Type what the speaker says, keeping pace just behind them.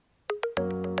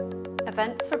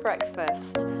Events for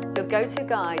Breakfast, your go-to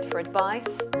guide for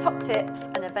advice, top tips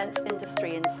and events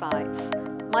industry insights.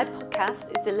 My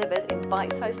podcast is delivered in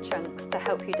bite-sized chunks to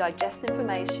help you digest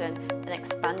information and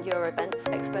expand your events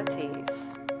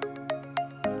expertise.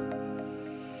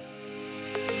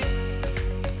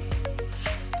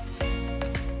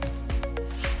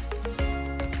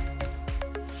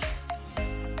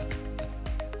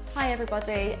 Hi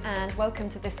everybody and welcome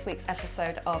to this week's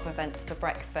episode of Events for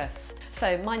Breakfast.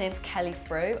 So my name's Kelly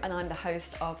Frew and I'm the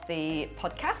host of the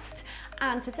podcast,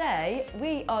 and today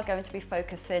we are going to be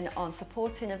focusing on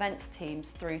supporting events teams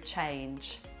through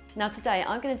change. Now today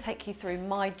I'm going to take you through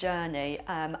my journey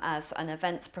as an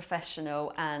events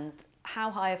professional and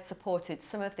how I have supported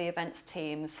some of the events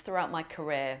teams throughout my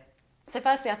career. So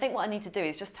firstly, I think what I need to do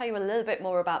is just tell you a little bit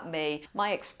more about me,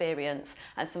 my experience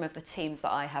and some of the teams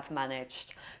that I have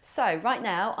managed. So right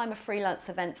now I'm a freelance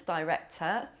events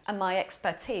director and my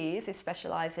expertise is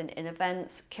specialising in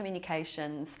events,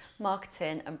 communications,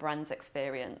 marketing and brands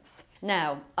experience.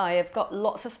 Now, I have got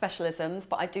lots of specialisms,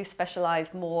 but I do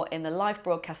specialise more in the live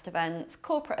broadcast events,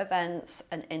 corporate events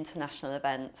and international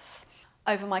events.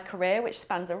 Over my career, which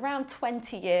spans around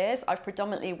 20 years, I've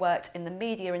predominantly worked in the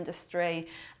media industry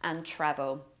and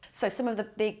travel. So some of the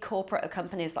big corporate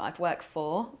companies that I've worked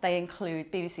for, they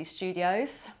include BBC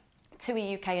Studios,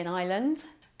 TUI UK and Ireland,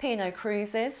 P&O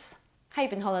Cruises,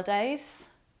 Haven Holidays,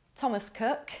 Thomas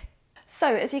Cook. So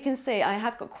as you can see, I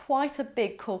have got quite a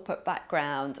big corporate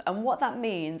background, and what that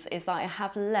means is that I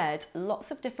have led lots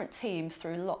of different teams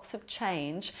through lots of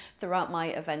change throughout my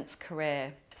events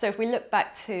career. So if we look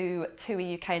back to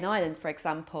TUI UK and Ireland, for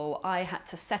example, I had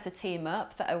to set a team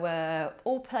up that were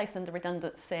all placed under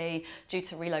redundancy due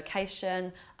to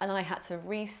relocation, and I had to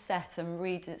reset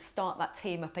and start that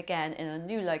team up again in a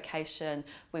new location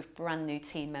with brand new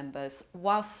team members,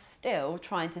 whilst still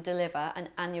trying to deliver an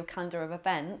annual calendar of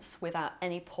events without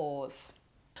any pause.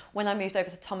 When I moved over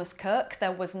to Thomas Cook,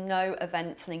 there was no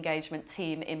events and engagement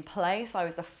team in place. I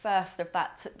was the first of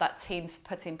that team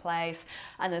put in place,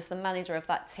 and as the manager of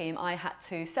that team, I had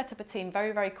to set up a team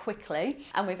very, very quickly.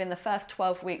 And within the first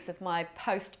 12 weeks of my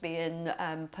post being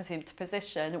put into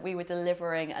position, we were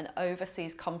delivering an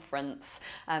overseas conference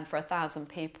for 1,000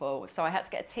 people. So I had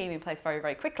to get a team in place very,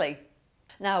 very quickly.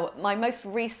 Now, my most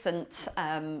recent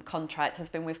contract has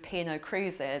been with P&O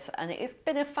Cruises, and it's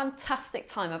been a fantastic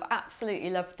time. I've absolutely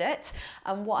loved it.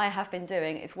 And what I have been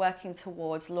doing is working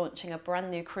towards launching a brand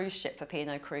new cruise ship for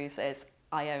P&O Cruises,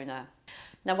 Iona.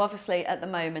 Now, obviously, at the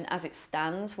moment, as it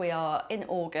stands, we are in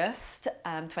August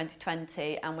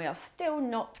 2020 and we are still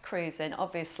not cruising,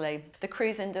 obviously. The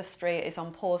cruise industry is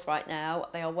on pause right now.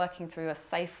 They are working through a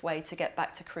safe way to get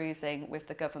back to cruising with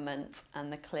the government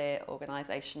and the CLEAR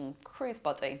organisation cruise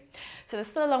body. So there's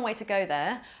still a long way to go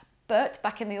there. But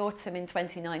back in the autumn in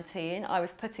 2019, I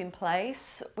was put in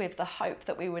place with the hope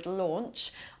that we would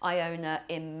launch Iona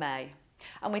in May.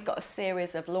 And we've got a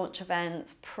series of launch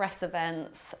events, press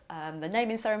events, the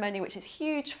naming ceremony, which is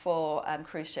huge for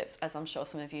cruise ships, as I'm sure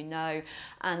some of you know,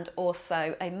 and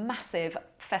also a massive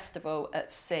festival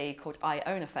at sea called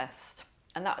Iona Fest.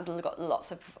 And that has got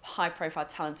lots of high-profile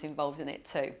talent involved in it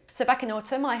too. So back in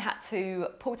autumn, I had to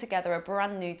pull together a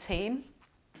brand new team.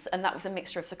 And that was a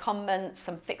mixture of secondments,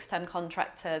 some fixed-term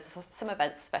contractors, some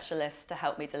events specialists to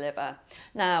help me deliver.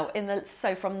 Now,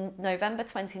 so from November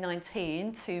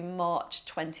 2019 to March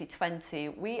 2020,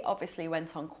 we obviously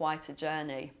went on quite a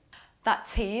journey. That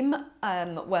team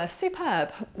were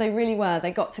superb. They really were.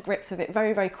 They got to grips with it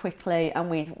very, very quickly, and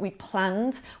we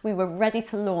planned. We were ready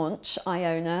to launch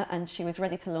Iona, and she was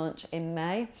ready to launch in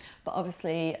May. But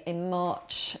obviously, in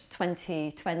March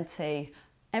 2020,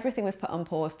 everything was put on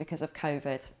pause because of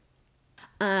COVID.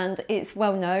 And it's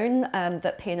well known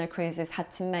that P&O Cruises had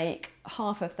to make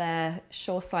half of their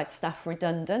shoreside staff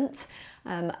redundant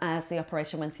as the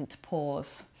operation went into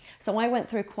pause. So I went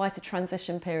through quite a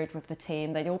transition period with the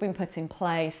team. They'd all been put in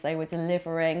place, they were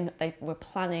delivering, they were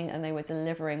planning and they were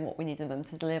delivering what we needed them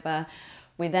to deliver.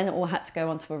 We then all had to go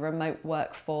onto a remote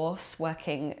workforce,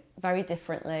 working very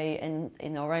differently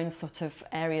in our own sort of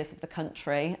areas of the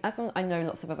country, as I know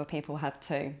lots of other people have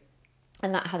too.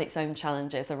 And that had its own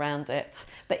challenges around it.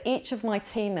 But each of my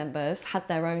team members had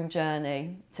their own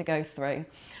journey to go through.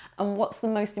 And what's the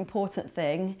most important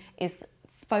thing is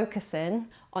focusing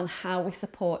on how we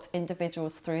support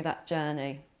individuals through that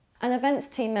journey. And events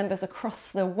team members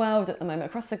across the world at the moment,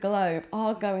 across the globe,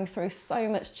 are going through so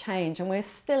much change, and we're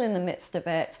still in the midst of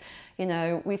it. You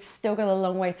know, we've still got a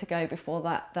long way to go before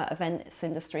that events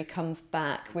industry comes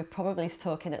back. We're probably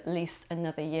talking at least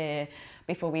another year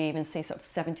before we even see sort of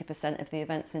 70% of the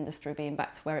events industry being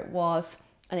back to where it was.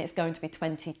 And it's going to be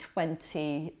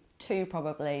 2022 2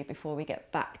 probably before we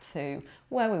get back to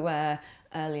where we were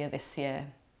earlier this year.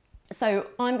 So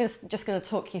I'm just going to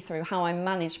talk you through how I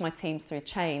manage my teams through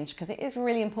change, because it is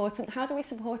really important. How do we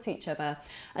support each other?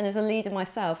 And as a leader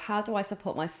myself, how do I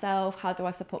support myself? How do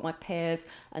I support my peers?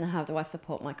 And how do I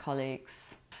support my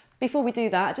colleagues? Before we do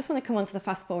that, I just want to come on to the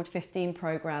Fast Forward 15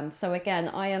 programme. So again,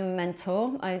 I am a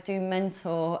mentor. I do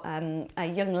mentor a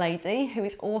young lady who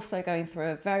is also going through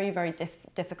a very, very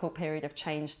difficult period of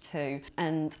change too.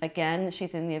 And again,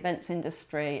 she's in the events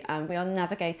industry, and we are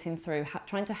navigating through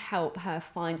trying to help her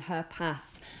find her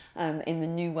path in the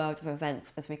new world of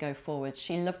events as we go forward.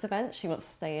 She loved events, she wants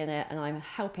to stay in it, and I'm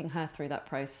helping her through that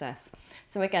process.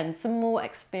 So again, some more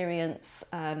experience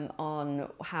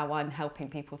on how I'm helping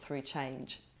people through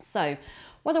change. So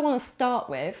what I want to start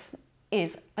with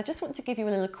is I just want to give you a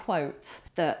little quote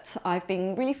that I've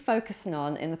been really focusing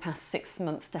on in the past 6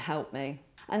 months to help me.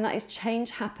 And that is, change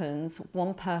happens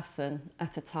one person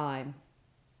at a time.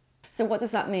 So what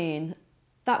does that mean?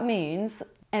 That means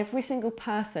every single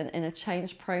person in a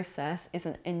change process is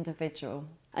an individual.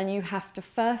 And you have to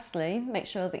firstly make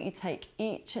sure that you take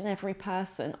each and every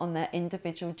person on their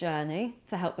individual journey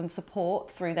to help them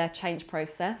support through their change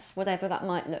process, whatever that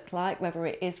might look like, whether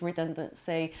it is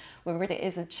redundancy, whether it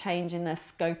is a change in their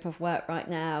scope of work right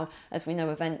now. As we know,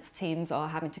 events teams are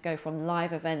having to go from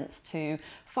live events to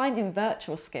finding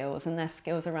virtual skills and their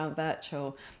skills around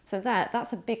virtual. So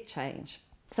that's a big change.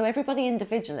 So everybody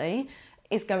individually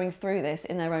is going through this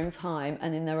in their own time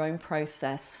and in their own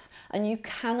process. And you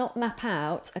cannot map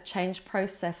out a change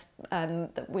process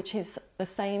which is the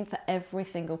same for every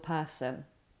single person.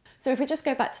 So if we just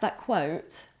go back to that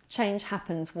quote, change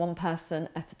happens one person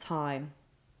at a time.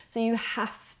 So you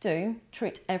have to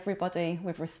treat everybody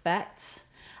with respect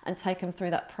and take them through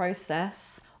that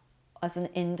process as an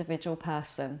individual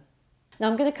person. Now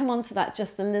I'm going to come on to that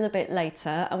just a little bit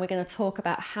later, and we're going to talk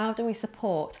about how do we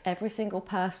support every single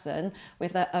person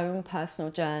with their own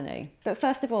personal journey. But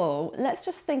first of all, let's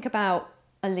just think about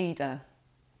a leader.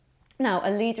 Now,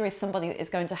 a leader is somebody that is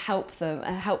going to help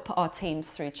our teams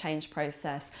through change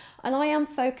process. And I am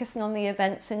focusing on the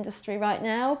events industry right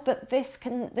now, but this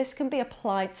can be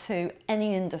applied to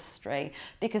any industry,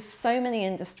 because so many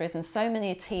industries and so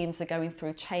many teams are going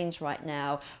through change right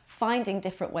now, finding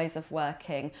different ways of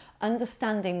working,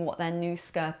 understanding what their new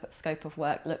scope of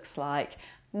work looks like,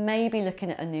 maybe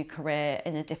looking at a new career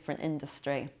in a different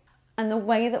industry. And the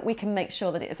way that we can make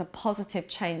sure that it is a positive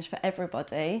change for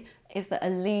everybody is that a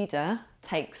leader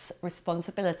takes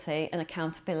responsibility and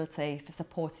accountability for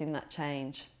supporting that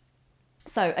change.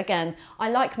 So again, I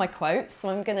like my quotes, so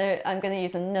I'm gonna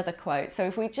use another quote. So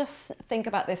if we just think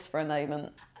about this for a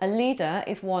moment, a leader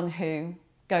is one who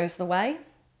goes the way,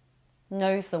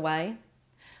 knows the way,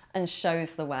 and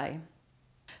shows the way.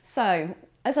 So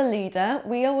as a leader,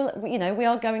 we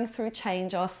are going through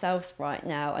change ourselves right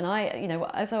now. And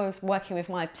as I was working with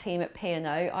my team at P&O,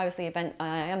 I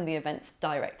am the events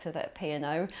director at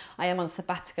P&O. I am on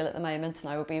sabbatical at the moment, and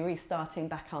I will be restarting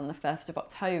back on the 1st of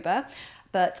October.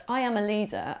 But I am a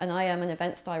leader and I am an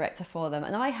events director for them.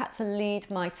 And I had to lead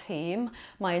my team,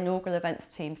 my inaugural events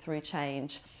team, through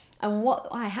change. And what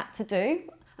I had to do,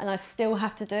 and I still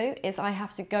have to do, is I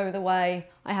have to go the way,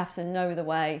 I have to know the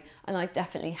way, and I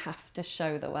definitely have to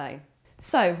show the way.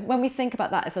 So when we think about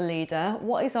that as a leader,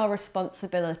 what is our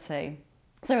responsibility?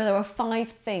 So there are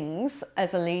 5 things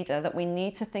as a leader that we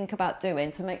need to think about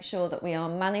doing to make sure that we are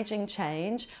managing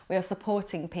change, we are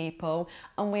supporting people,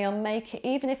 and we are making,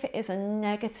 even if it is a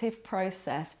negative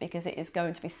process, because it is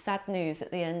going to be sad news at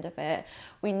the end of it,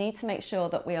 we need to make sure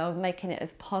that we are making it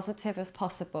as positive as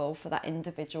possible for that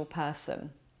individual person.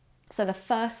 So the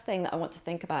first thing that I want to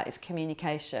think about is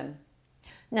communication.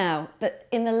 Now, that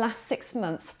in the last 6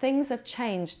 months, things have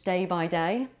changed day by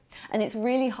day. And it's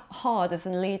really hard as a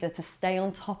leader to stay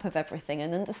on top of everything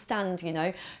and understand,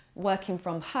 working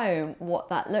from home, what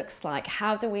that looks like.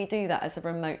 How do we do that as a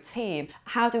remote team?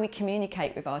 How do we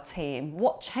communicate with our team?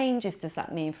 What changes does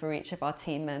that mean for each of our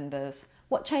team members?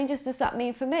 What changes does that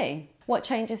mean for me? What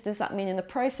changes does that mean in the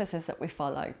processes that we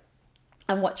follow?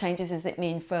 And what changes does it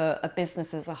mean for a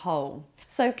business as a whole?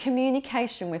 So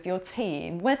communication with your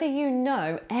team, whether you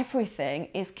know everything,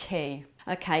 is key.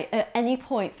 Okay, at any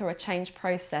point through a change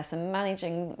process and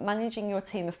managing your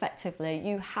team effectively,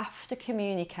 you have to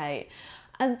communicate.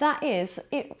 And that is,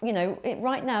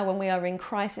 right now when we are in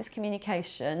crisis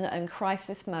communication and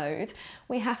crisis mode,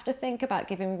 we have to think about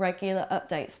giving regular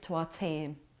updates to our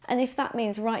team. And if that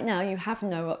means right now you have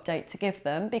no update to give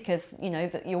them because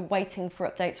that you're waiting for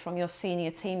updates from your senior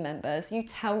team members, you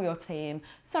tell your team,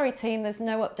 sorry team, there's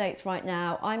no updates right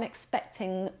now. I'm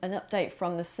expecting an update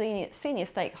from the senior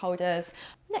stakeholders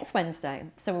next Wednesday.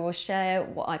 So we will share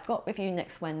what I've got with you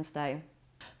next Wednesday.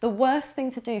 The worst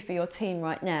thing to do for your team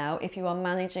right now, if you are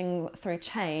managing through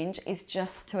change, is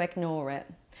just to ignore it.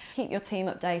 Keep your team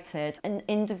updated, and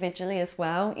individually as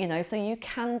well, so you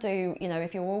can do,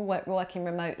 if you're all working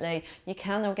remotely, you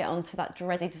can all get onto that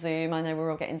dreaded Zoom. I know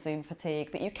we're all getting Zoom fatigue,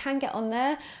 but you can get on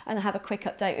there and have a quick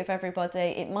update with everybody.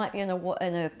 It might be in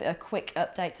a quick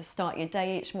update to start your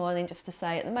day each morning, just to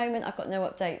say, at the moment I've got no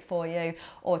update for you,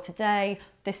 or today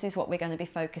this is what we're going to be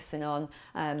focusing on,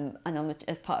 and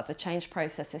as part of the change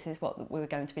process, this is what we're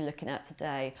going to be looking at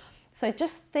today. So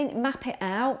just map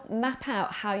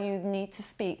out how you need to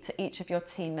speak to each of your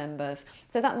team members.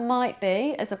 So that might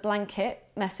be as a blanket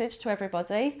message to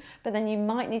everybody, but then you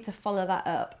might need to follow that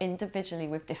up individually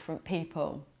with different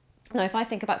people. Now, if I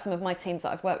think about some of my teams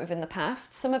that I've worked with in the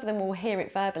past, some of them will hear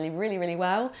it verbally really, really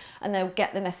well, and they'll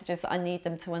get the messages that I need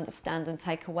them to understand and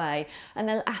take away, and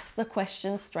they'll ask the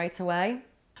questions straight away.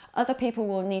 Other people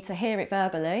will need to hear it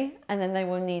verbally, and then they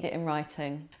will need it in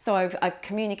writing. So I've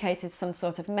communicated some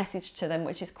sort of message to them,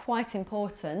 which is quite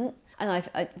important.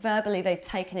 And verbally they've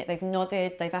taken it, they've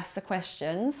nodded, they've asked the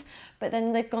questions, but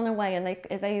then they've gone away and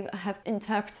they have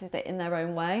interpreted it in their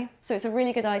own way. So it's a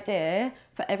really good idea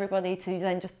for everybody to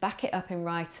then just back it up in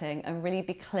writing and really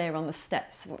be clear on the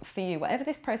steps for you. Whatever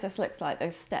this process looks like,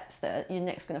 those steps that you're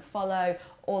next going to follow,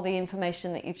 or the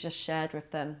information that you've just shared with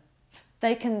them.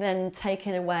 They can then take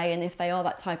it away, and if they are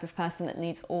that type of person that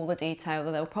needs all the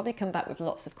detail, they'll probably come back with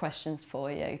lots of questions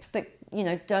for you. But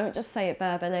don't just say it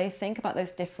verbally. Think about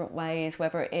those different ways,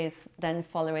 whether it is then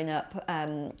following up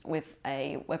with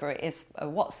whether it is a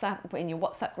WhatsApp, in your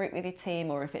WhatsApp group with your team,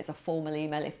 or if it's a formal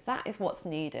email, if that is what's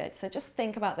needed. So just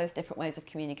think about those different ways of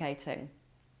communicating.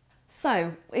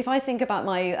 So if I think about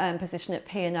my position at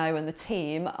P&O and the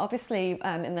team, obviously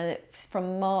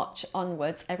from March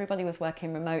onwards, everybody was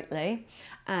working remotely,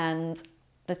 and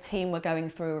the team were going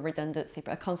through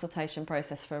a consultation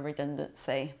process for a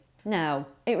redundancy. Now,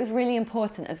 it was really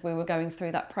important as we were going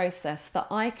through that process that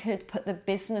I could put the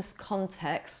business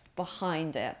context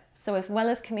behind it. So as well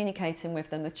as communicating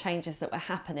with them the changes that were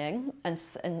happening, and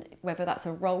whether that's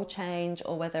a role change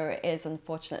or whether it is,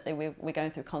 unfortunately, we're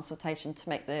going through consultation to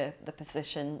make the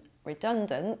position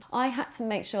redundant, I had to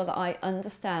make sure that I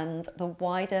understand the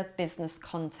wider business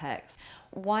context.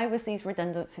 Why was these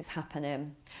redundancies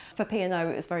happening? For P&O,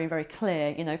 it was very, very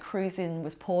clear. Cruising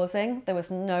was pausing. There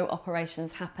was no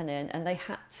operations happening, and they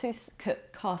had to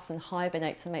cut costs and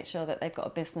hibernate to make sure that they've got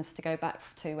a business to go back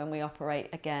to when we operate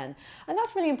again. And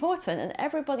that's really important. And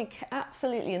everybody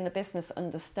absolutely in the business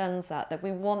understands that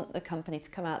we want the company to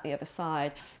come out the other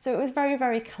side. So it was very,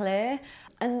 very clear.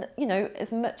 And,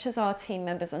 as much as our team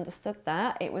members understood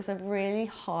that, it was a really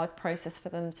hard process for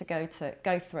them to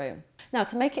go through. Now,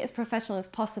 to make it as professional as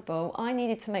possible, I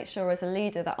needed to make sure as a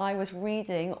leader that I was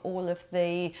reading all of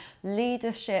the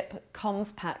leadership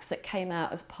comms packs that came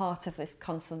out as part of this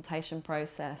consultation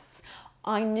process.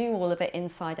 I knew all of it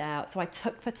inside out, so I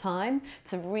took the time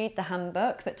to read the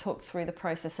handbook that talked through the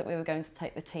process that we were going to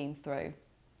take the team through.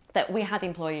 That we had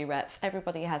employee reps,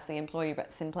 everybody has the employee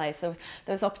reps in place. There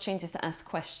was opportunities to ask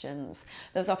questions.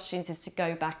 There was opportunities to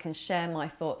go back and share my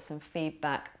thoughts and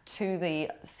feedback to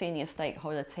the senior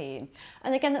stakeholder team.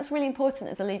 And again, that's really important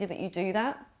as a leader that you do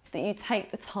that you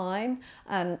take the time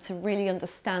to really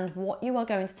understand what you are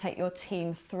going to take your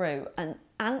team through and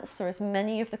answer as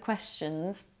many of the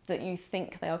questions that you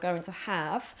think they are going to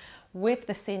have with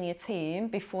the senior team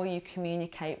before you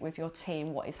communicate with your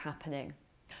team what is happening.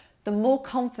 The more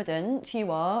confident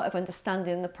you are of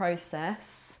understanding the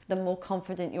process, the more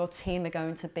confident your team are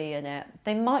going to be in it.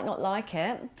 They might not like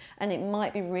it, and it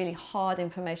might be really hard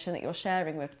information that you're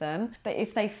sharing with them, but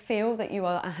if they feel that you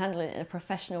are handling it in a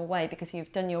professional way because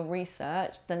you've done your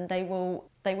research, then they will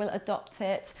adopt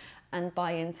it and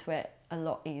buy into it a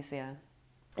lot easier.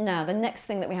 Now, the next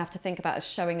thing that we have to think about is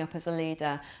showing up as a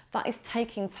leader. That is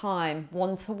taking time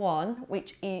one-to-one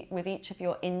with each of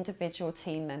your individual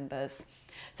team members.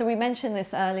 So we mentioned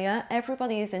this earlier,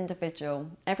 everybody is individual.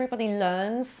 Everybody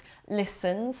learns,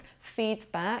 listens, feeds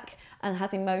back, and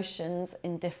has emotions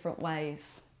in different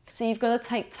ways. So you've got to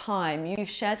take time. You've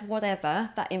shared whatever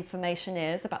that information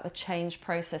is about the change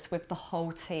process with the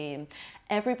whole team.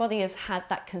 Everybody has had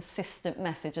that consistent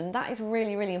message, and that is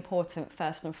really, really important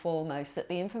first and foremost, that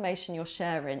the information you're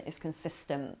sharing is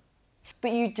consistent.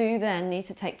 But you do then need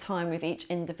to take time with each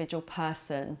individual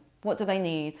person. What do they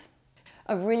need?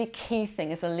 A really key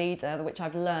thing as a leader, which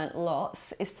I've learned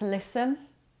lots, is to listen.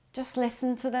 Just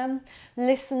listen to them,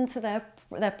 listen to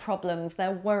their problems,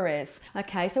 their worries.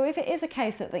 Okay, so if it is a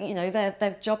case that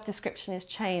their job description is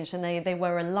changed and they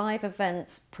were a live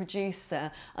events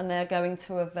producer and they're going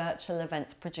to a virtual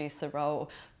events producer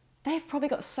role, they've probably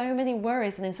got so many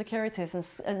worries and insecurities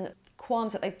and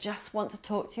qualms that they just want to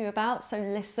talk to you about. So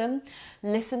listen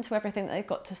to everything that they've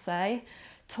got to say.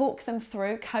 Talk them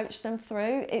through, coach them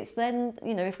through. It's then,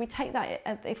 if we take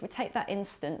that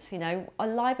instance, a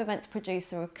live events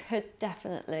producer could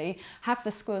definitely have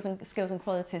the skills and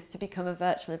qualities to become a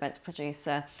virtual events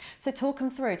producer. So talk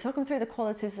them through the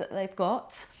qualities that they've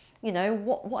got.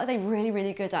 What are they really,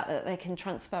 really good at that they can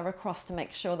transfer across to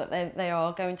make sure that they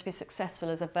are going to be successful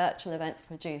as a virtual events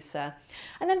producer.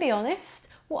 And then be honest.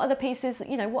 What are the pieces,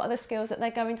 what are the skills that they're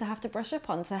going to have to brush up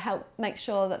on to help make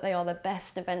sure that they are the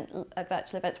best virtual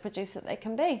events producer that they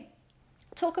can be?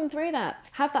 Talk them through that.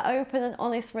 Have that open and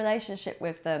honest relationship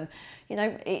with them.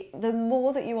 The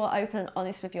more that you are open and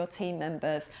honest with your team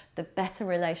members, the better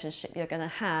relationship you're going to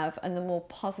have and the more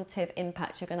positive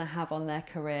impact you're going to have on their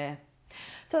career.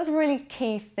 So that's a really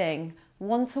key thing.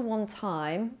 One-to-one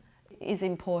time is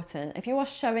important. If you are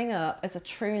showing up as a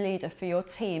true leader for your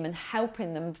team and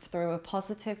helping them through a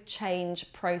positive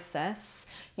change process,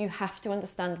 you have to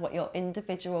understand what your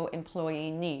individual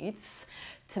employee needs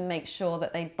to make sure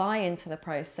that they buy into the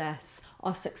process,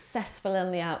 are successful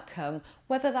in the outcome,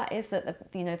 whether that is that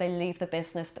they leave the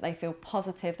business but they feel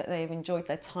positive that they've enjoyed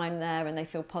their time there and they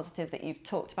feel positive that you've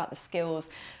talked about the skills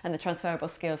and the transferable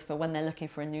skills for when they're looking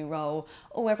for a new role,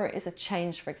 or whether it is a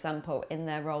change, for example, in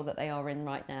their role that they are in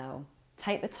right now.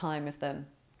 Take the time with them.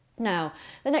 Now,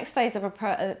 the next phase of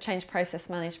a change process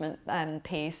management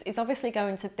piece is obviously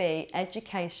going to be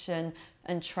education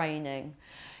and training.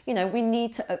 We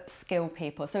need to upskill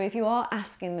people. So if you are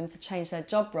asking them to change their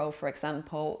job role, for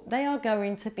example, they are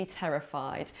going to be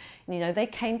terrified. They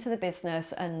came to the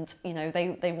business and,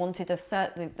 they wanted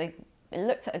they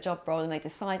looked at a job role and they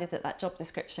decided that job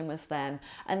description was them,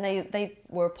 and they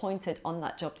were appointed on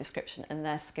that job description and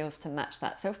their skills to match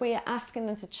that. So if we are asking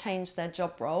them to change their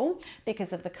job role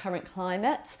because of the current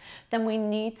climate, then we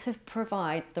need to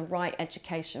provide the right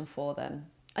education for them.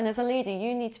 And as a leader,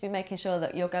 you need to be making sure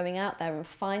that you're going out there and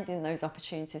finding those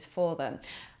opportunities for them.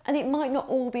 And it might not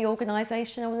all be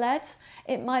organisational led.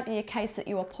 It might be a case that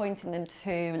you are pointing them to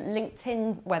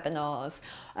LinkedIn webinars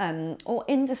or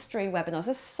industry webinars.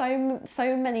 There's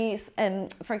so many,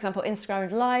 for example,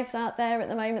 Instagram Lives out there at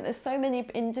the moment. There's so many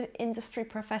industry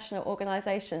professional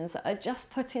organisations that are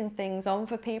just putting things on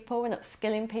for people and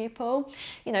upskilling people.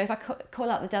 If I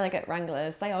call out the Delegate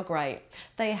Wranglers, they are great.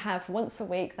 They have once a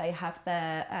week, they have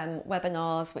their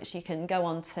webinars which you can go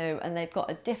on to, and they've got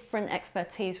a different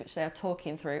expertise which they are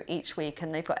talking through each week,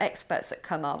 and they've got experts that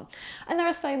come on. And there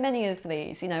are so many of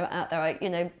these, out there,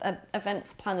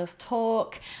 Events Planners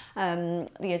Talk,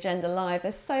 the Agenda Live.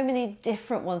 There's so many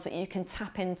different ones that you can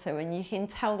tap into, and you can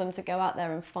tell them to go out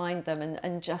there and find them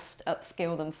and just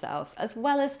upskill themselves, as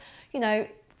well as,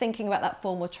 thinking about that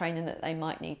formal training that they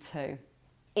might need to.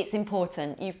 It's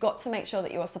important. You've got to make sure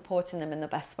that you are supporting them in the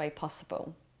best way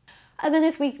possible. And then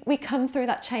as we come through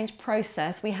that change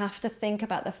process, we have to think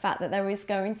about the fact that there is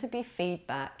going to be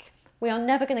feedback. We are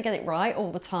never going to get it right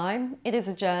all the time. It is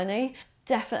a journey.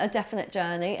 A definite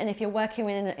journey. And if you're working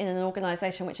in an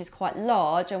organisation which is quite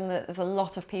large and there's a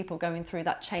lot of people going through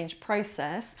that change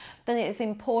process, then it is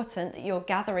important that you're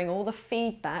gathering all the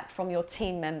feedback from your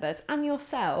team members and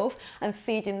yourself and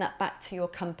feeding that back to your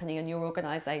company and your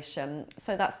organisation.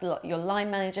 So that's your line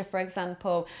manager, for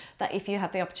example, that if you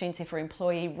have the opportunity for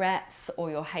employee reps or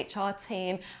your HR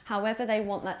team, however they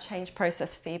want that change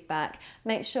process feedback,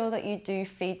 make sure that you do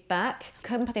feedback.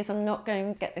 Companies are not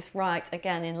going to get this right,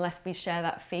 again, unless we share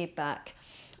that feedback.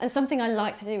 And something I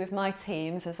like to do with my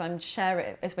teams as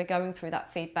we're going through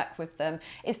that feedback with them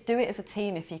is do it as a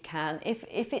team if you can. If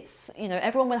it's,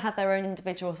 everyone will have their own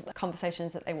individual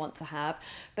conversations that they want to have,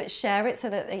 but share it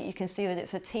so that you can see that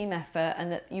it's a team effort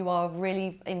and that you are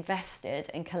really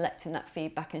invested in collecting that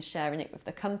feedback and sharing it with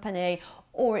the company,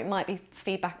 or it might be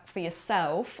feedback for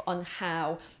yourself on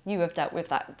how you have dealt with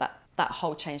that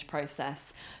whole change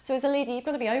process. So as a leader, you've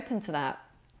got to be open to that.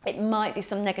 It might be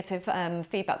some negative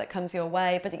feedback that comes your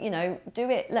way, but do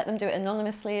it. Let them do it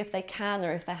anonymously if they can,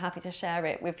 or if they're happy to share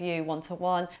it with you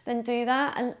one-to-one, then do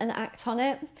that and act on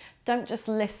it. Don't just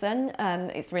listen.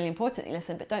 It's really important you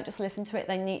listen, but don't just listen to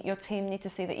it. Your team need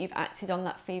to see that you've acted on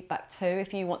that feedback too,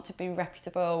 if you want to be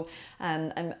reputable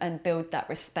and build that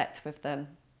respect with them.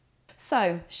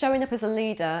 So showing up as a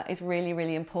leader is really,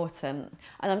 really important.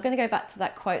 And I'm going to go back to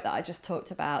that quote that I just talked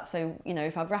about. So,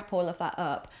 if I wrap all of that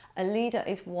up, a leader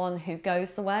is one who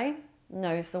goes the way,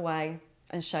 knows the way,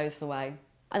 and shows the way.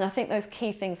 And I think those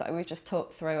key things that we've just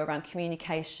talked through around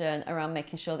communication, around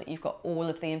making sure that you've got all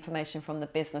of the information from the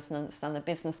business and understand the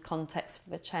business context for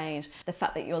the change, the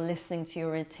fact that you're listening to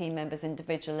your team members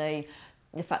individually,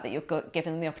 the fact that you're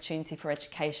giving them the opportunity for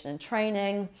education and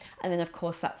training, and then of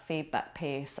course that feedback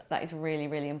piece, that is really,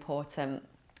 really important.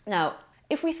 Now,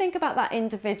 if we think about that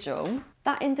individual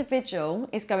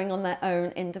is going on their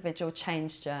own individual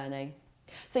change journey.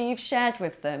 So you've shared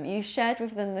with them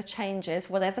the changes,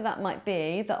 whatever that might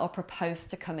be, that are proposed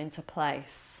to come into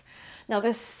place. Now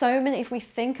there's so many, if we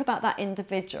think about that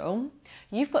individual,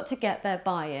 you've got to get their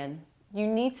buy-in. You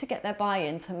need to get their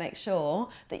buy-in to make sure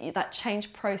that that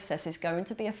change process is going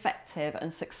to be effective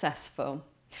and successful.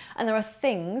 And there are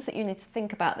things that you need to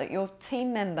think about that your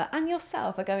team member and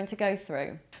yourself are going to go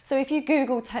through. So if you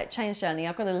Google change journey,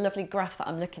 I've got a lovely graph that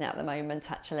I'm looking at the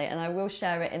moment actually, and I will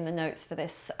share it in the notes for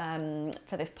this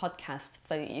podcast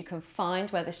so that you can find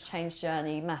where this change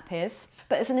journey map is.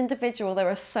 But as an individual, there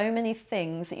are so many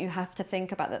things that you have to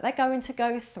think about that they're going to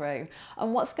go through.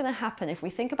 And what's going to happen if we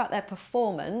think about their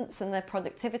performance and their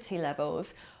productivity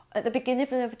levels, at the beginning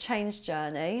of a change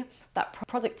journey, that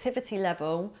productivity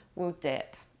level will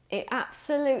dip. It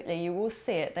absolutely, you will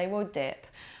see it, they will dip.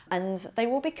 And they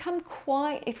will become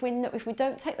quite, if we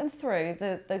don't take them through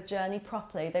the journey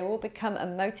properly, they will become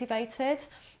unmotivated,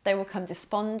 they will become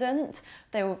despondent,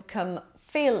 they will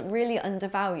feel really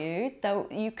undervalued.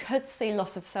 You could see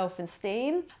loss of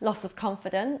self-esteem, loss of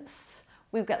confidence.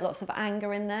 We'll get lots of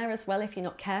anger in there as well if you're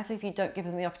not careful, if you don't give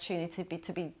them the opportunity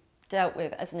to be dealt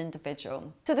with as an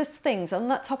individual. So there's things on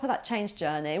that top of that change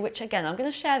journey, which again, I'm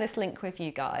going to share this link with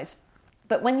you guys.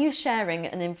 But when you're sharing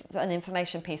an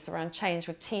information piece around change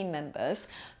with team members,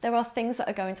 there are things that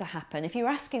are going to happen. If you're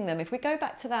asking them, if we go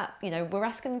back to that, we're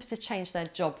asking them to change their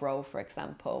job role, for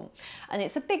example, and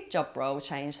it's a big job role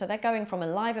change. So they're going from a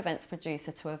live events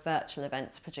producer to a virtual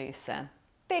events producer.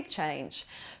 Big change.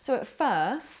 So at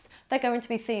first, they're going to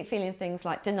be feeling things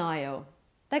like denial.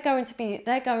 They're going to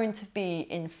be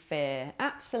in fear.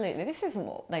 Absolutely, this isn't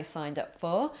what they signed up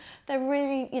for. They're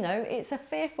really, it's a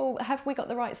fearful, have we got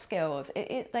the right skills?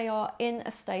 They are in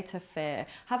a state of fear.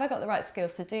 Have I got the right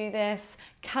skills to do this?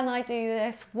 Can I do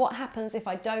this? What happens if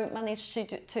I don't manage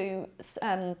to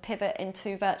pivot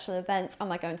into virtual events?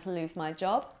 Am I going to lose my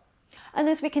job? And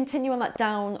as we continue on that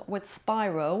downward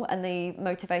spiral and the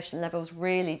motivation levels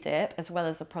really dip, as well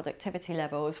as the productivity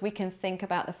levels, we can think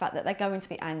about the fact that they're going to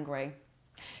be angry.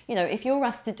 If you're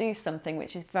asked to do something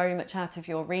which is very much out of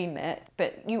your remit,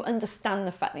 but you understand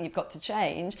the fact that you've got to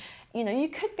change, you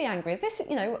could be angry.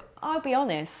 I'll be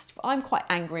honest, I'm quite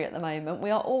angry at the moment. We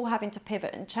are all having to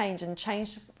pivot and change,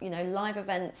 live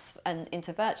events and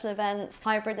into virtual events,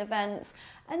 hybrid events.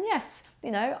 And yes,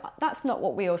 that's not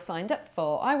what we all signed up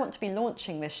for. I want to be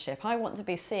launching this ship. I want to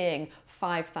be seeing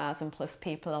 5,000 plus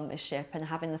people on this ship and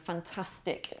having the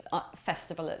fantastic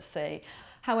festival at sea.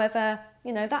 However,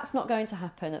 that's not going to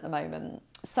happen at the moment.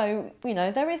 So,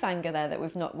 there is anger there that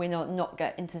we're not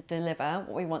getting to deliver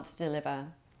what we want to deliver.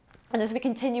 And as we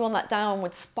continue on that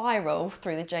downward spiral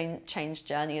through the change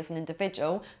journey as an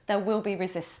individual, there will be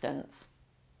resistance.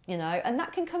 And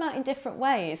that can come out in different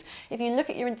ways. If you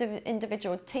look at your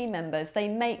individual team members, they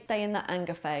may stay in that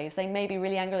anger phase. They may be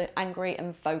really angry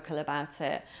and vocal about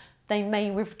it. They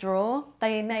may withdraw,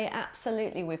 they may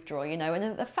absolutely withdraw,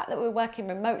 and the fact that we're working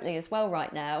remotely as well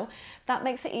right now, that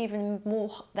makes it even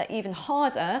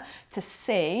harder to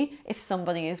see if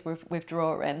somebody is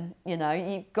withdrawing.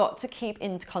 You've got to keep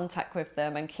in contact with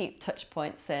them and keep touch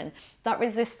points in. That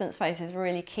resistance phase is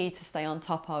really key to stay on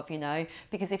top of,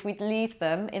 because if we leave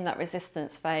them in that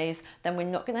resistance phase, then we're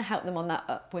not going to help them on that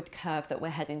upward curve that we're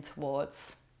heading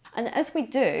towards. And as we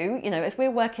do, as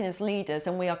we're working as leaders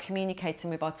and we are communicating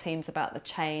with our teams about the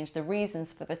change, the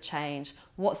reasons for the change,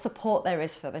 what support there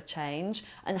is for the change,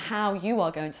 and how you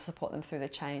are going to support them through the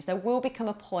change, there will become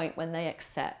a point when they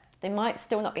accept. They might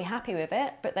still not be happy with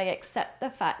it, but they accept the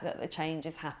fact that the change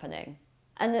is happening.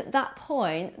 And at that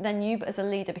point, then you as a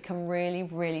leader become really,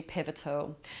 really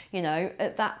pivotal.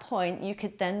 At that point, you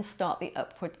could then start the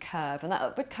upward curve. And that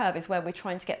upward curve is where we're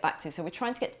trying to get back to. So we're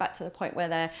trying to get back to the point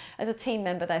where as a team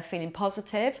member, they're feeling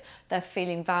positive, they're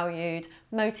feeling valued,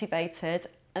 motivated.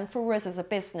 And for us as a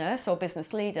business or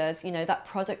business leaders, that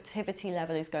productivity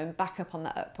level is going back up on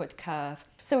that upward curve.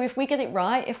 So if we get it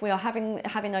right, if we are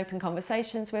having open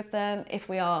conversations with them, if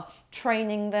we are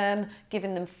training them,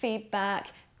 giving them feedback,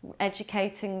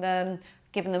 educating them,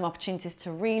 giving them opportunities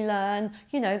to relearn,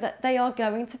 that they are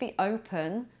going to be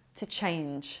open to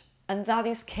change. And that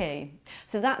is key.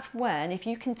 So that's when, if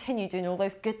you continue doing all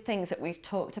those good things that we've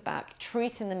talked about,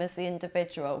 treating them as the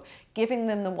individual, giving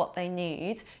them what they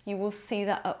need, you will see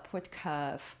that upward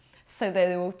curve. So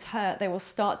they will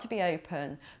start to be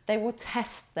open. They will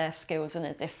test their skills in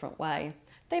a different way.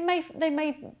 They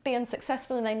may be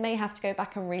unsuccessful and they may have to go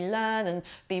back and relearn and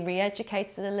be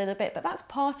re-educated a little bit, but that's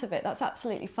part of it. That's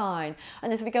absolutely fine.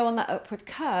 And as we go on that upward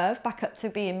curve, back up to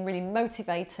being really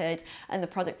motivated and the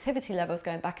productivity levels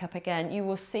going back up again, you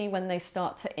will see when they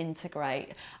start to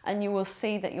integrate, and you will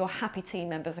see that your happy team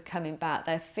members are coming back.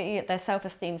 Their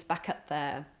self-esteem's back up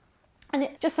there. And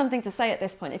it's just something to say at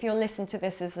this point, if you're listening to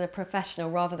this as a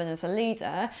professional rather than as a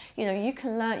leader, you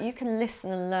can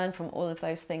listen and learn from all of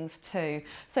those things too.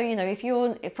 So, if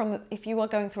you are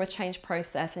going through a change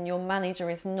process and your manager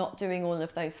is not doing all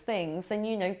of those things,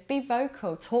 then, be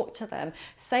vocal, talk to them,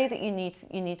 say that you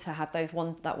need to have that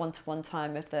one-to-one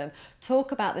time with them,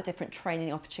 talk about the different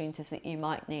training opportunities that you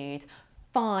might need.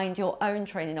 Find your own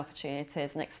training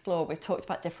opportunities and explore. We've talked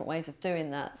about different ways of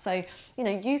doing that. So,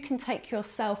 you can take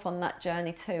yourself on that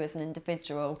journey too as an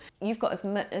individual. You've got as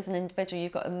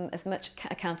much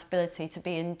accountability to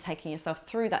be in taking yourself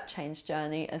through that change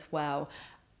journey as well.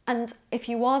 And if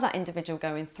you are that individual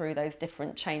going through those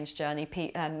different change journey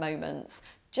moments,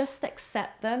 just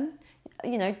accept them.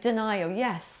 Denial,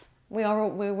 yes, we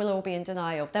will all be in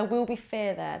denial. There will be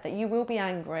fear there, that you will be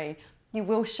angry. You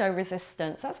will show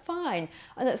resistance, that's fine.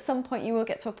 And at some point you will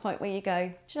get to a point where you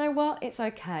go, do you know what, it's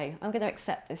okay. I'm going to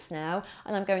accept this now,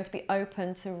 and I'm going to be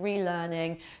open to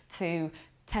relearning, to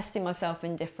testing myself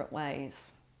in different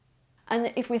ways.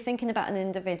 And if we're thinking about an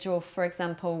individual, for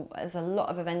example, as a lot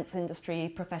of events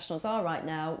industry professionals are right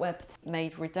now, we're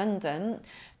made redundant,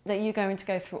 that you're going to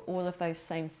go through all of those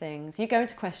same things. You're going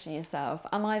to question yourself,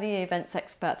 am I the events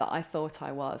expert that I thought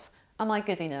I was? Am I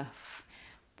good enough?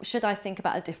 Should I think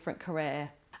about a different career?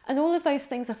 And all of those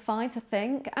things are fine to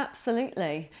think,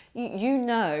 absolutely. You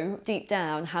know deep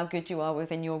down how good you are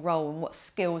within your role and what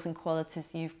skills and qualities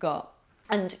you've got.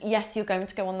 And yes, you're going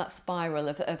to go on that spiral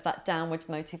of that downward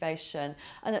motivation.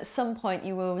 And at some point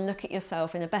you will look at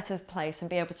yourself in a better place and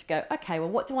be able to go, okay, well,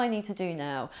 what do I need to do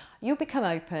now? You'll become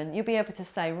open. You'll be able to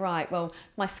say, right, well,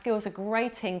 my skills are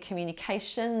great in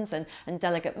communications and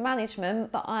delegate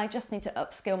management, but I just need to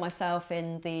upskill myself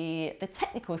in the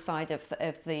technical side of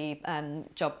the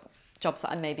jobs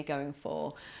that I may be going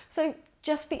for. So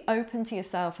just be open to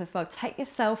yourself as well. Take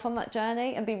yourself on that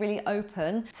journey and be really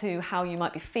open to how you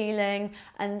might be feeling.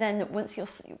 And then once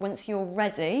you're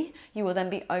ready, you will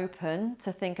then be open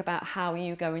to think about how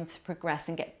you're going to progress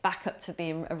and get back up to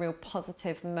being a real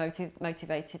positive,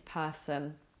 motivated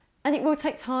person. And it will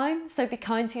take time, so be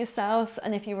kind to yourselves.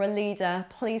 And if you're a leader,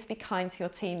 please be kind to your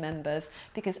team members,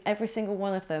 because every single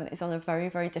one of them is on a very,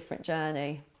 very different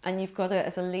journey. And you've got to,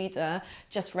 as a leader,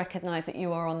 just recognise that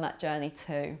you are on that journey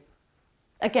too.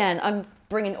 Again, I'm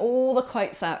bringing all the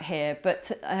quotes out here, but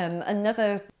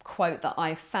another quote that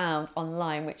I found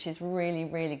online, which is really,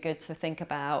 really good to think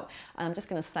about, and I'm just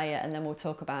going to say it and then we'll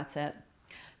talk about it.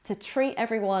 To treat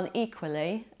everyone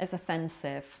equally is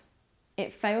offensive.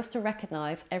 It fails to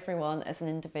recognise everyone as an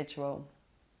individual.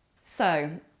 So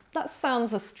that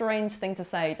sounds a strange thing to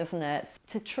say, doesn't it?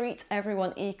 To treat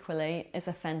everyone equally is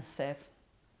offensive.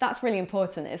 That's really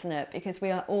important, isn't it? Because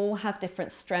we all have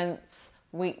different strengths,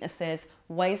 weaknesses,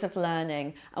 ways of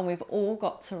learning, and we've all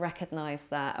got to recognise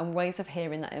that, and ways of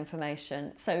hearing that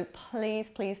information. So please,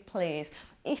 please, please,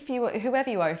 whoever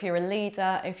you are, if you're a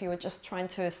leader, if you are just trying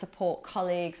to support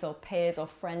colleagues or peers or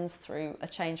friends through a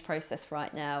change process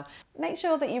right now, make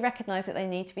sure that you recognise that they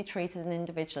need to be treated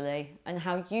individually, and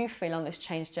how you feel on this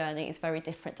change journey is very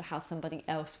different to how somebody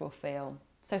else will feel.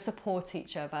 So support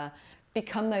each other.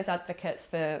 Become those advocates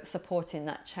for supporting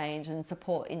that change and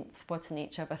supporting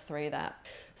each other through that.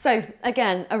 So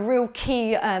again, a real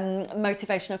key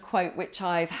motivational quote which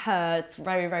I've heard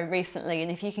very, very recently,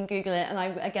 and if you can Google it, and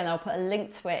I'll put a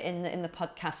link to it in the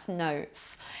podcast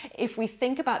notes. If we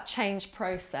think about change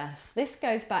process, this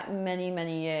goes back many,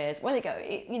 many years. Well,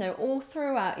 all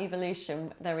throughout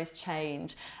evolution there is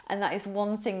change, and that is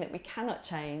one thing that we cannot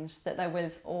change, that there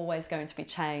was always going to be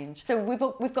change. So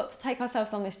we've got to take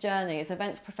ourselves on this journey as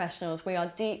events professionals. We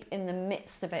are deep in the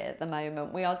midst of it at the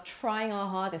moment. We are trying our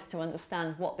hardest to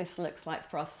understand what this looks like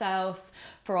for ourselves,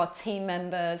 for our team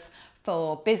members,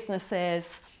 for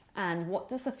businesses, and what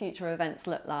does the future of events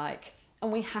look like.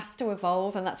 And we have to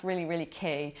evolve, and that's really, really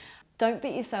key. Don't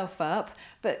beat yourself up,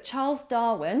 but Charles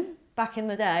Darwin, back in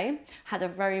the day, had a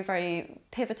very, very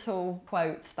pivotal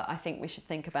quote that I think we should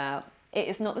think about. It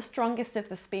is not the strongest of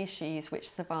the species which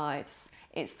survives.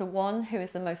 It's the one who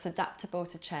is the most adaptable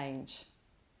to change.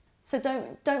 So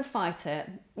don't fight it.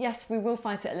 Yes, we will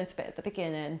fight it a little bit at the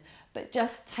beginning, but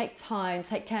just take time,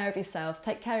 take care of yourselves,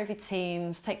 take care of your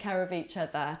teams, take care of each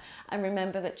other, and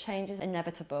remember that change is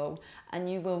inevitable and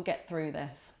you will get through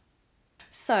this.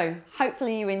 So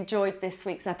hopefully you enjoyed this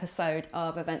week's episode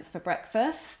of Events for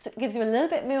Breakfast. It gives you a little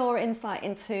bit more insight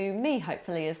into me,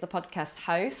 hopefully, as the podcast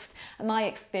host, and my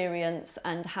experience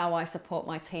and how I support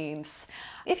my teams.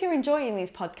 If you're enjoying these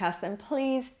podcasts, then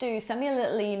please do send me a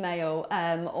little email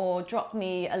or drop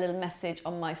me a little message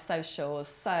on my socials.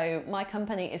 So my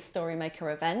company is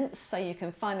Storymaker Events, so you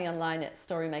can find me online at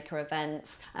Storymaker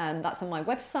Events. That's on my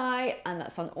website and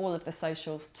that's on all of the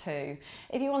socials too.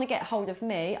 If you want to get hold of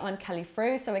me, I'm Kelly Frew.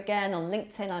 So again, on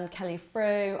LinkedIn, I'm Kelly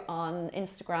Frew. On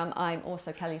Instagram, I'm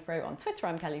also Kelly Frew. On Twitter,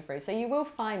 I'm Kelly Frew. So you will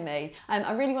find me.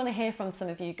 I really want to hear from some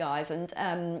of you guys.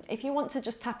 And if you want to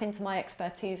just tap into my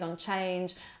expertise on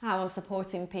change, how I'm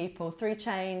supporting people through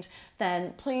change,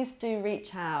 then please do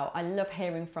reach out. I love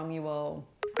hearing from you all.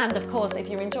 And of course, if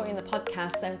you're enjoying the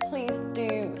podcast, then please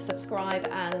do subscribe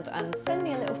and send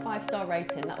me a little 5-star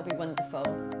rating. That would be wonderful.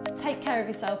 Take care of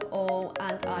yourself all,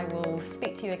 and I will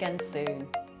speak to you again soon.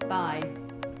 Bye.